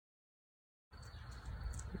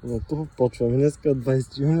Ето, почваме днеска,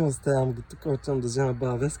 20 юни, оставям го тук, отивам да взема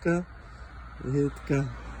баба Веска и така,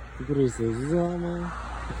 Гуру се излиза, ама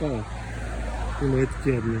така, има и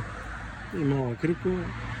такива дни. И малък Рико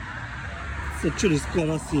се чуди с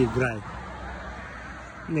кола си играе.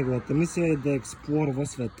 Неговата мисия е да експлорва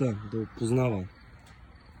света, да опознава.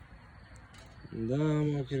 Да,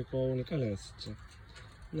 малък Рико е уникален си, че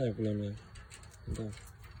най-големия. Да.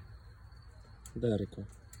 Да, Рико.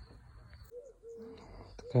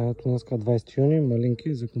 Така, ето днеска 20 юни,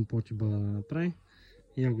 малинки за компоти баба да направи.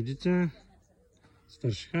 Ягодите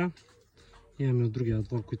свършиха. Имаме от другия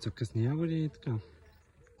двор, които са късни ягоди и така.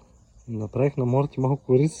 Направих на Морти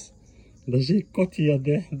малко рис. Даже и коти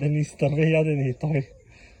яде, да ни изтърве ядене и той.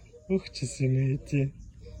 Ух, че си ме и ти.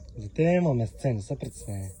 За те има месце, не се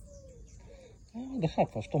притесняй. Да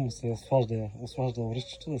хапва, що му се ослажда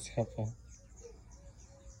орището да си хапва.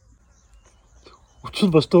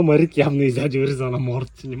 Очудващо Марик явно изяде риза на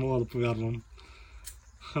Морти, не мога да повярвам.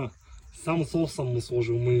 Само сол съм му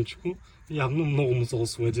сложил мъничко, явно много му се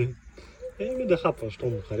ослади. Еми да хапва, що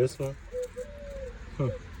му харесва.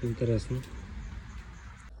 Интересно.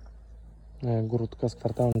 Гуру тук с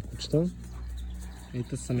квартални кучета.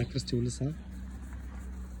 Ейте са ме кръстил лиса.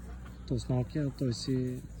 Той с малкия, а той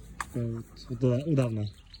си отдавна.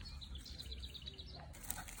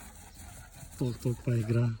 Толкова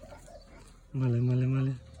игра.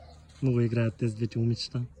 Мале. Много играят тези двете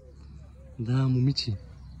момичета. Да, момичи.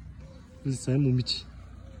 Лиса е момичи.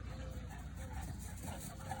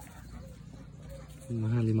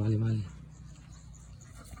 Мали.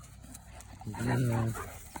 Да.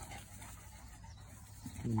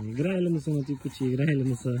 Играе ли му са на ти кучи? Играе ли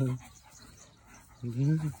му са?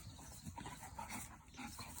 Да.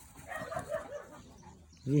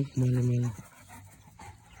 Мали.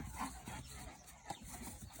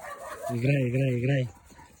 Играй.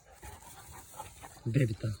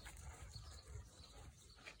 Бебита.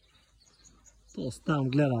 То там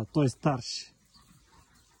гледа, той е старши.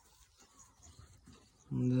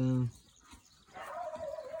 Да.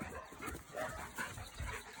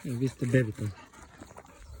 Вие сте бебита.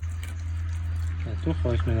 Ето,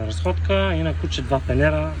 ходихме на разходка и на куче 2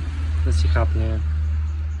 пенера да си хапне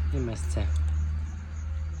и месце.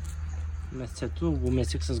 Месцето го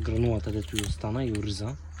месих с гранулата, дето и остана и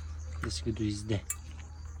ориза, да си ги доизде.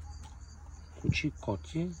 Кучи,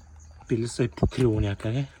 коти, пили са и покрило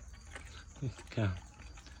някъде. И така.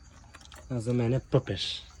 А за мен е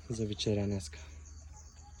пъпеш за вечеря днеска.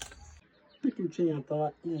 Приключенията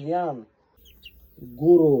на Илиян,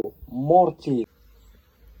 Гуру, Морти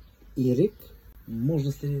и Рик може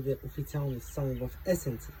да следите официално само в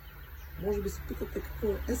Есенци. Може би се питате какво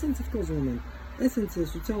е Есенци в този момент. Есенци е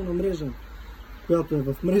социална мрежа, която е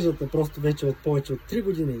в мрежата просто вече от повече от 3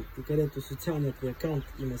 години и където социалният ви акаунт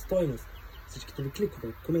има стойност. Всичките ви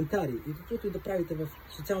кликове, коментари и каквото и да правите в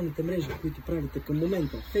социалните мрежи, които правите към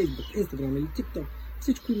момента, Facebook, Instagram или TikTok,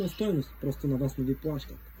 всичко има стойност, просто на вас не ви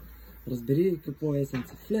плащат. Разбери какво е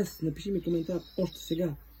Есенци. Влез, напиши ми коментар още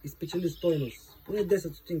сега и спечели стойност. Поне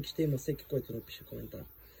 10 стотинки ще има всеки, който напише коментар.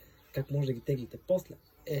 Как може да ги теглите после?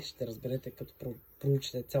 Ще разберете, като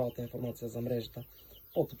проучите цялата информация за мрежата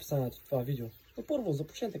от описанието в това видео. Но първо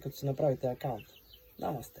започнете, като си направите акаунт.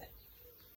 Намасте!